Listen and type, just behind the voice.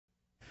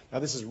Now,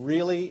 this is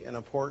really an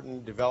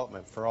important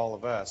development for all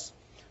of us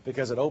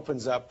because it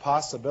opens up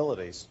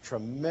possibilities,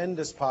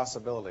 tremendous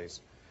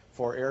possibilities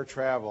for air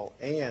travel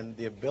and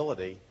the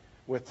ability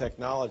with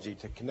technology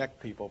to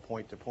connect people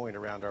point to point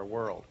around our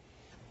world.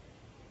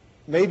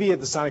 Maybe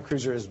the Sonic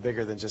Cruiser is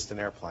bigger than just an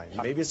airplane.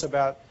 Maybe it's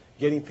about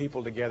getting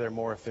people together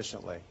more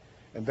efficiently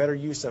and better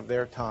use of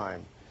their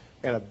time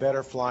and a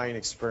better flying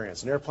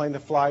experience. An airplane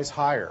that flies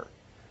higher,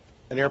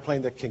 an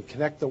airplane that can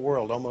connect the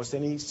world, almost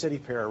any city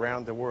pair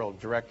around the world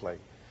directly,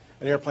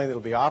 an airplane that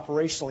will be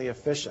operationally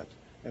efficient,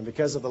 and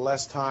because of the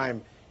less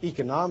time,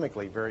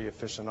 economically very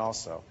efficient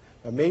also.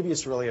 But maybe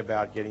it's really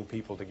about getting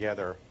people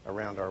together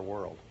around our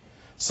world.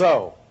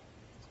 So,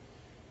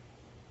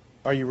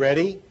 are you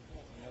ready?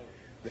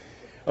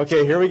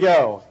 Okay, here we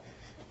go.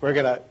 We're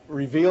going to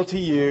reveal to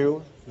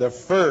you the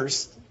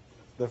first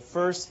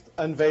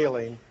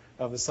unveiling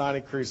of the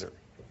Sonic Cruiser.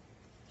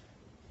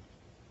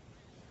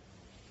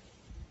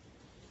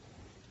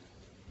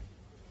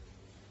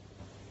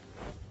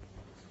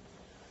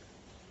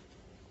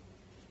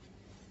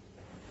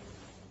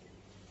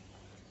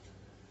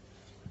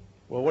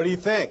 Well, what do you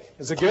think?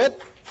 Is it good?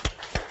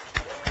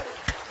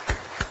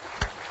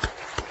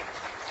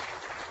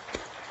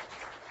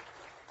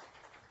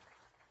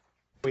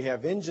 We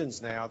have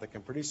engines now that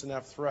can produce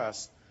enough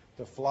thrust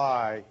to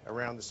fly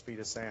around the speed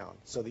of sound.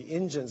 So the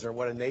engines are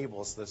what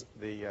enables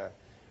the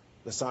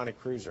Sonic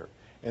Cruiser.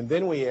 And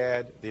then we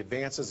add the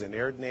advances in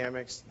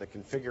aerodynamics, the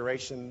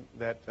configuration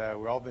that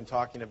we've all been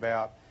talking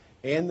about,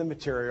 and the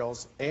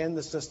materials, and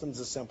the systems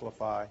to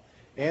simplify,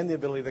 and the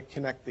ability to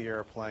connect the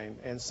airplane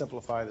and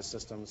simplify the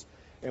systems.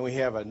 And we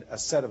have a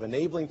set of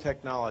enabling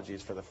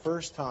technologies for the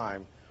first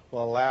time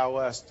will allow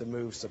us to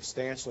move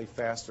substantially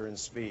faster in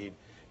speed.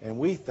 And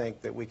we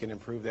think that we can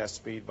improve that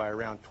speed by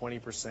around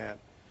 20%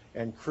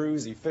 and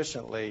cruise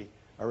efficiently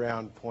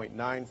around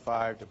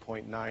 0.95 to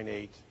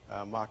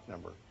 0.98 Mach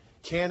number.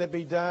 Can it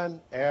be done?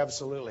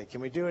 Absolutely.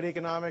 Can we do it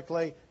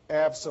economically?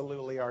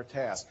 Absolutely our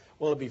task.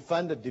 Will it be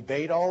fun to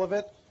debate all of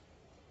it?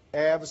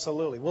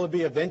 Absolutely. Will it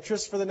be of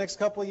interest for the next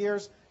couple of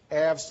years?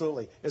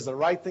 Absolutely. Is it the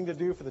right thing to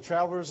do for the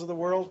travelers of the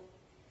world?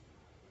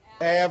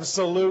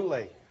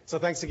 Absolutely. So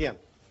thanks again.